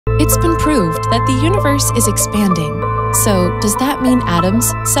It's been proved that the universe is expanding. So, does that mean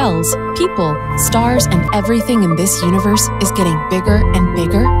atoms, cells, people, stars, and everything in this universe is getting bigger and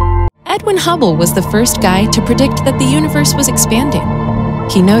bigger? Edwin Hubble was the first guy to predict that the universe was expanding.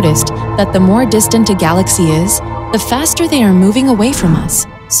 He noticed that the more distant a galaxy is, the faster they are moving away from us.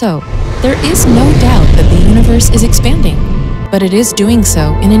 So, there is no doubt that the universe is expanding, but it is doing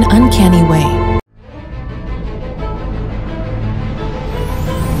so in an uncanny way.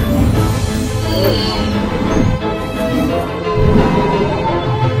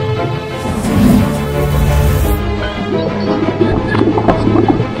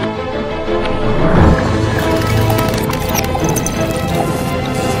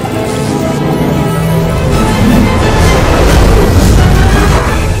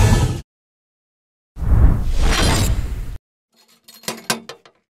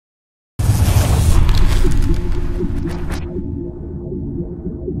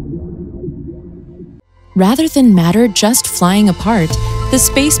 Rather than matter just flying apart, the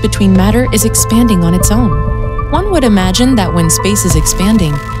space between matter is expanding on its own. One would imagine that when space is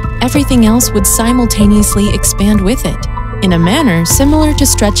expanding, everything else would simultaneously expand with it, in a manner similar to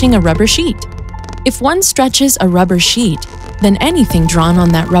stretching a rubber sheet. If one stretches a rubber sheet, then anything drawn on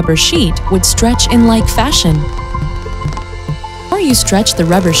that rubber sheet would stretch in like fashion. The more you stretch the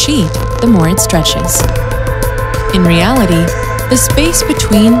rubber sheet, the more it stretches. In reality, the space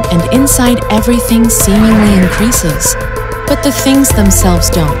between and inside everything seemingly increases, but the things themselves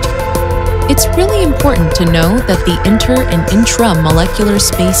don't. It's really important to know that the inter- and intramolecular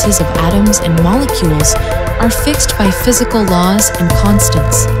spaces of atoms and molecules are fixed by physical laws and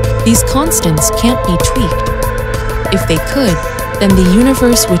constants. These constants can't be tweaked. If they could, then the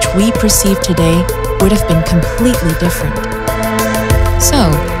universe which we perceive today would have been completely different. So,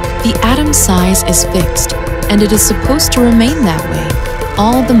 the atom size is fixed, and it is supposed to remain that way.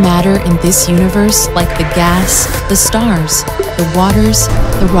 All the matter in this universe, like the gas, the stars, the waters,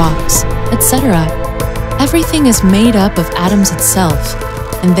 the rocks, etc., everything is made up of atoms itself,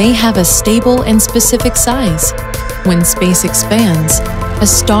 and they have a stable and specific size. When space expands, a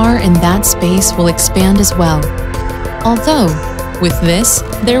star in that space will expand as well. Although, with this,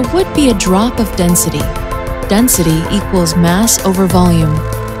 there would be a drop of density. Density equals mass over volume.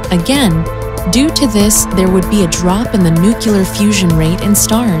 Again, due to this, there would be a drop in the nuclear fusion rate in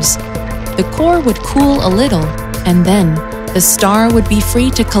stars. The core would cool a little, and then the star would be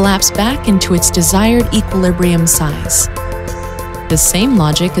free to collapse back into its desired equilibrium size. The same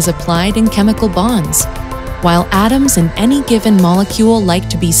logic is applied in chemical bonds. While atoms in any given molecule like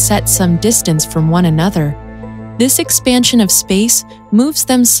to be set some distance from one another, this expansion of space moves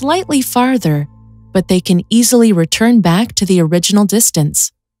them slightly farther, but they can easily return back to the original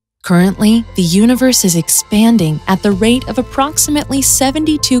distance. Currently, the universe is expanding at the rate of approximately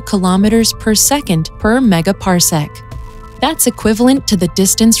 72 kilometers per second per megaparsec. That's equivalent to the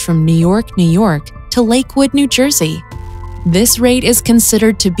distance from New York, New York to Lakewood, New Jersey. This rate is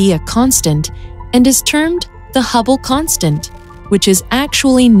considered to be a constant and is termed the Hubble Constant, which is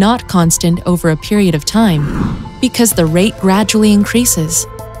actually not constant over a period of time because the rate gradually increases.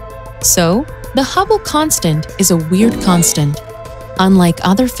 So, the Hubble Constant is a weird constant. Unlike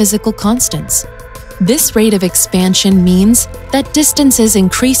other physical constants, this rate of expansion means that distances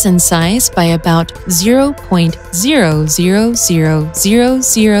increase in size by about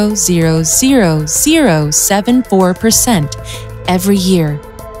 0.0000000074% every year.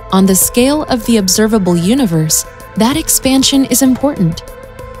 On the scale of the observable universe, that expansion is important.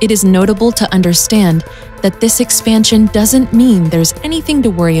 It is notable to understand that this expansion doesn't mean there's anything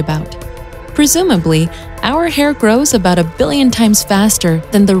to worry about. Presumably, our hair grows about 1 billion times faster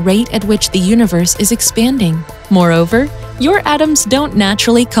than the rate at which the universe is expanding. Moreover, your atoms don't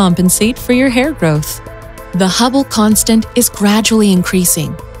naturally compensate for your hair growth. The Hubble constant is gradually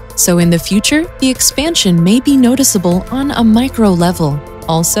increasing, so in the future, the expansion may be noticeable on a micro level.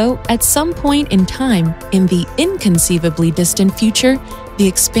 Also, at some point in time, in the inconceivably distant future, the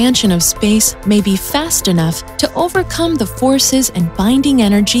expansion of space may be fast enough to overcome the forces and binding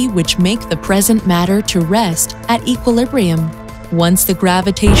energy which make the present matter to rest at equilibrium. Once the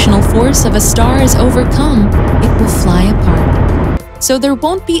gravitational force of a star is overcome, it will fly apart. So there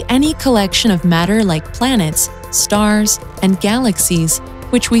won't be any collection of matter like planets, stars, and galaxies,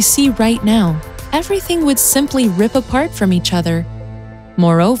 which we see right now. Everything would simply rip apart from each other.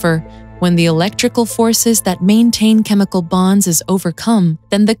 Moreover, when the electrical forces that maintain chemical bonds is overcome,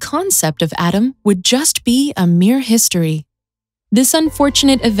 then the concept of atom would just be a mere history. This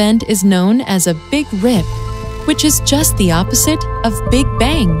unfortunate event is known as a Big Rip, which is just the opposite of Big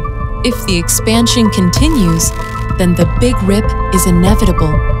Bang. If the expansion continues, then the Big Rip is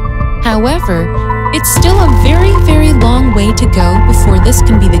inevitable. However, it's still a very, very long way to go before this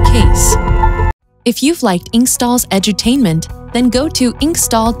can be the case. If you've liked Inkstall's edutainment, then go to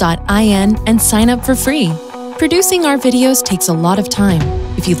inkstall.in and sign up for free. Producing our videos takes a lot of time.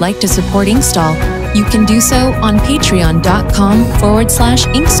 If you'd like to support Inkstall, you can do so on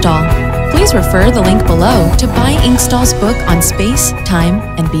patreon.com/Inkstall. Please refer the link below to buy Inkstall's book on space, time,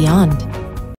 and beyond.